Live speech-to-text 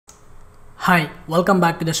Hi, welcome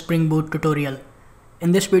back to the Spring Boot tutorial.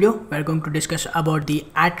 In this video, we are going to discuss about the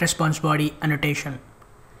 @response_body annotation.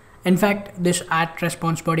 In fact, this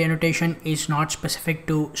 @response_body annotation is not specific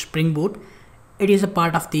to Spring Boot. It is a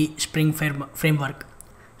part of the Spring framework.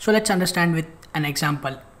 So let's understand with an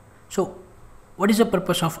example. So what is the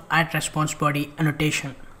purpose of @response_body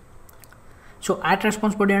annotation? So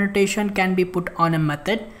 @response_body annotation can be put on a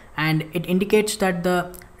method, and it indicates that the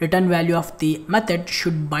return value of the method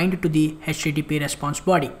should bind to the HTTP response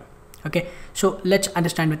body. Okay, so let's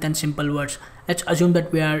understand with simple words. Let's assume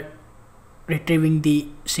that we are retrieving the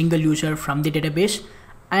single user from the database,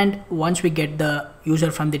 and once we get the user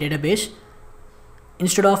from the database,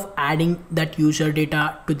 instead of adding that user data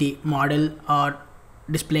to the model or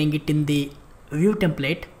displaying it in the view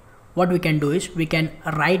template, what we can do is we can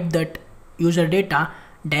write that user data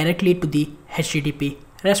directly to the HTTP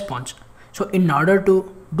response. So in order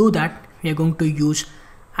to do that, we are going to use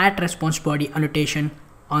 @response_body annotation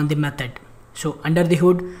on the method. So under the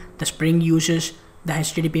hood, the Spring uses the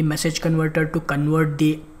HTTP message converter to convert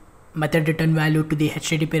the method return value to the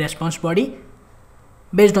HTTP response body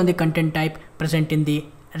based on the content type present in the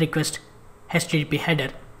request HTTP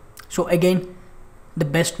header. So again, the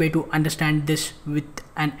best way to understand this with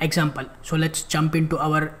an example. So let's jump into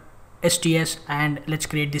our STS and let's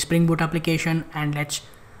create the Spring Boot application, and let's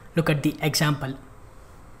look at the example.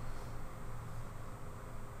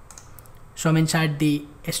 So I'm inside the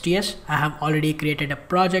STS. I have already created a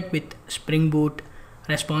project with Spring Boot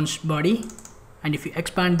response body, and if you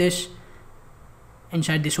expand this,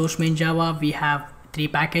 inside the source main Java we have three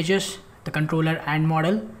packages: the controller and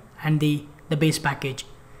model, and the base package.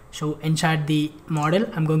 So inside the model,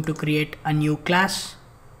 I'm going to create a new class,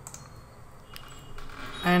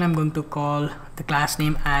 and I'm going to call the class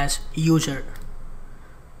name as user.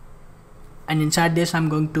 And inside this, I'm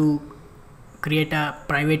going to create a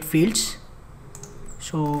private fields.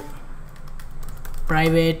 So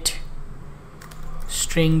private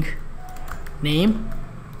string name,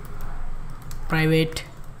 private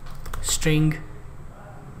string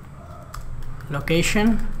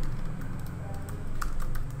location,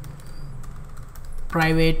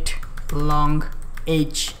 private long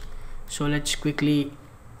age. So let's quickly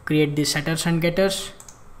create the setters and getters.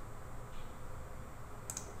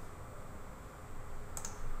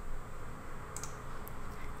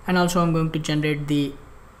 And also I'm going to generate the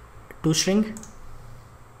toString.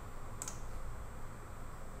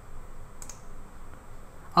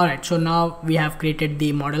 Alright, so now we have created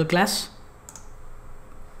the model class.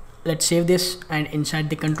 Let's save this, and inside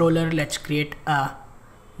the controller, let's create a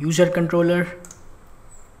user controller.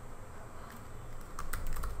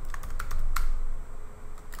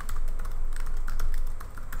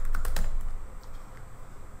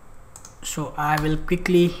 So I will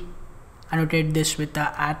quickly annotate this with the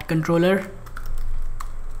 @controller.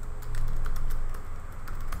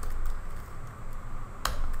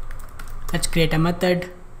 Let's create a method,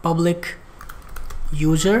 public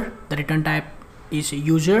user. The return type is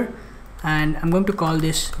user, and I'm going to call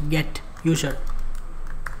this get user.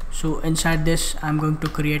 So inside this, I'm going to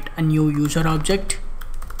create a new user object.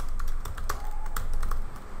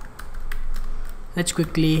 Let's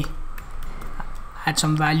quickly add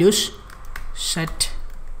some values. Set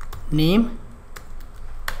name.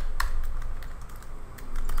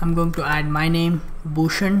 I'm going to add my name,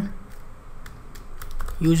 Bhushan.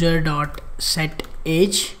 User dot set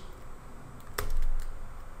age.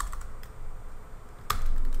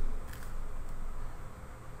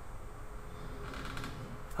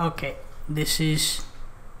 Okay,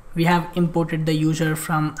 we have imported the user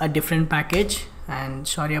from a different package, and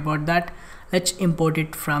sorry about that. Let's import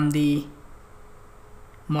it from the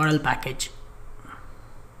model package.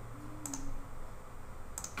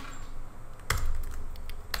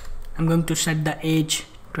 I'm going to set the age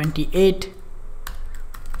 28.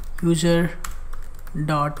 User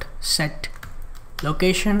dot set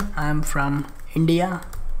location. I'm from India.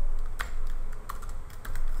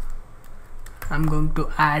 I'm going to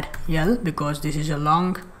add L because this is a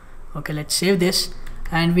long. Okay, let's save this,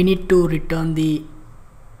 and we need to return the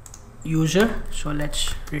user. So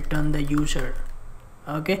let's return the user.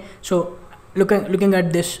 Okay, so looking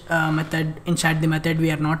at this method, inside the method we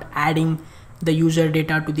are not adding the user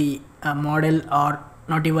data to the model, or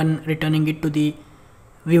not even returning it to the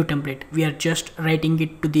view template. We are just writing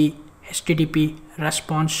it to the HTTP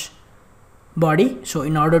response body. So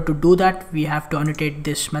in order to do that, we have to annotate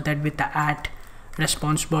this method with the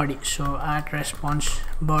 @response_body. So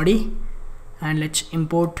 @response_body, and let's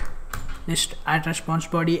import this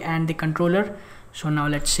 @response_body and the controller. So now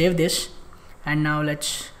let's save this, and now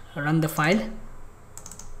let's run the file.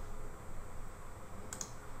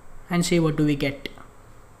 and see what do we get.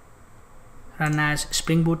 Run as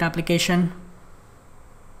Spring Boot application.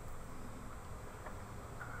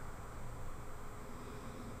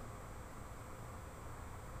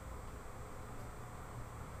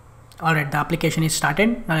 Alright, the application is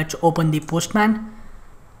started. Now let's open the Postman.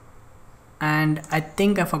 And I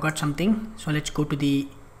think I forgot something. So let's go to the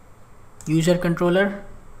user controller.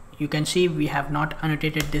 You can see we have not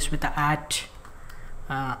annotated this with the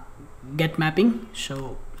get mapping.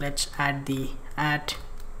 So let's add the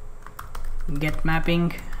get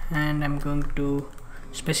mapping, and I'm going to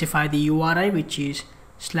specify the URI, which is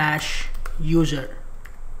 /user.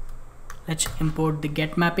 Let's import the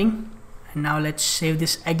get mapping. And now let's save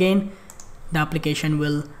this again. The application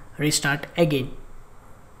will restart again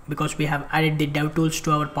because we have added the dev tools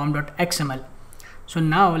to our pom.xml. So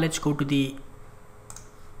now let's go to the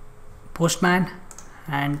Postman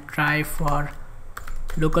and try for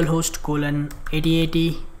localhost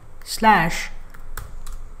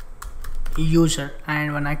 :8080/user,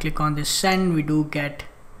 and when I click on this send, we do get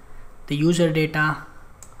the user data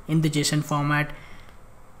in the JSON format.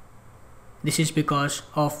 This is because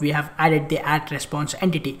of we have added the @response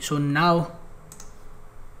entity. So now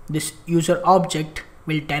this user object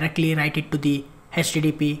will directly write it to the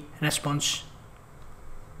HTTP response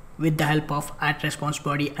with the help of @response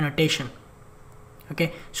body annotation.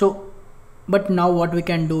 Okay, so but now what we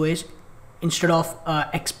can do is, instead of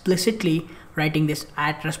explicitly writing this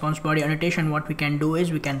 @response body annotation, what we can do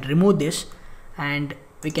is we can remove this and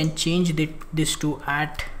we can change this to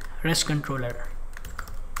 @RESTcontroller.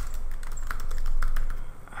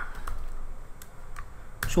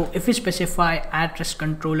 So if we specify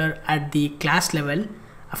 @RESTcontroller at the class level,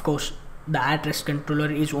 of course the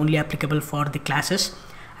 @RESTcontroller is only applicable for the classes,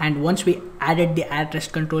 and once we added the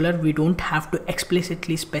 @RESTcontroller, we don't have to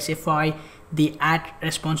explicitly specify the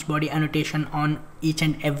 @response body annotation on each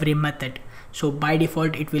and every method. So by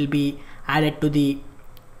default it will be added to the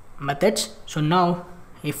methods. So now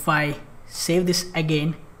if I save this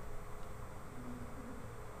again,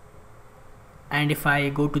 and if I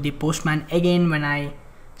go to the Postman again, when I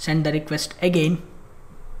send the request again,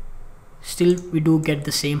 still we do get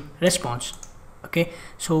the same response. Okay,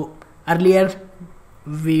 so earlier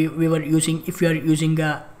we were using, if you are using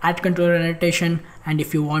a @controller annotation and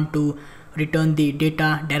if you want to return the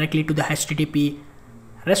data directly to the HTTP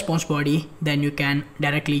response body, then you can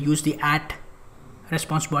directly use the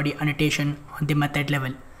 @response body annotation on the method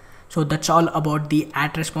level. So that's all about the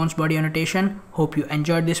 @response body annotation. Hope you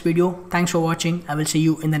enjoyed this video. Thanks for watching. I will see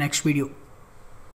you in the next video.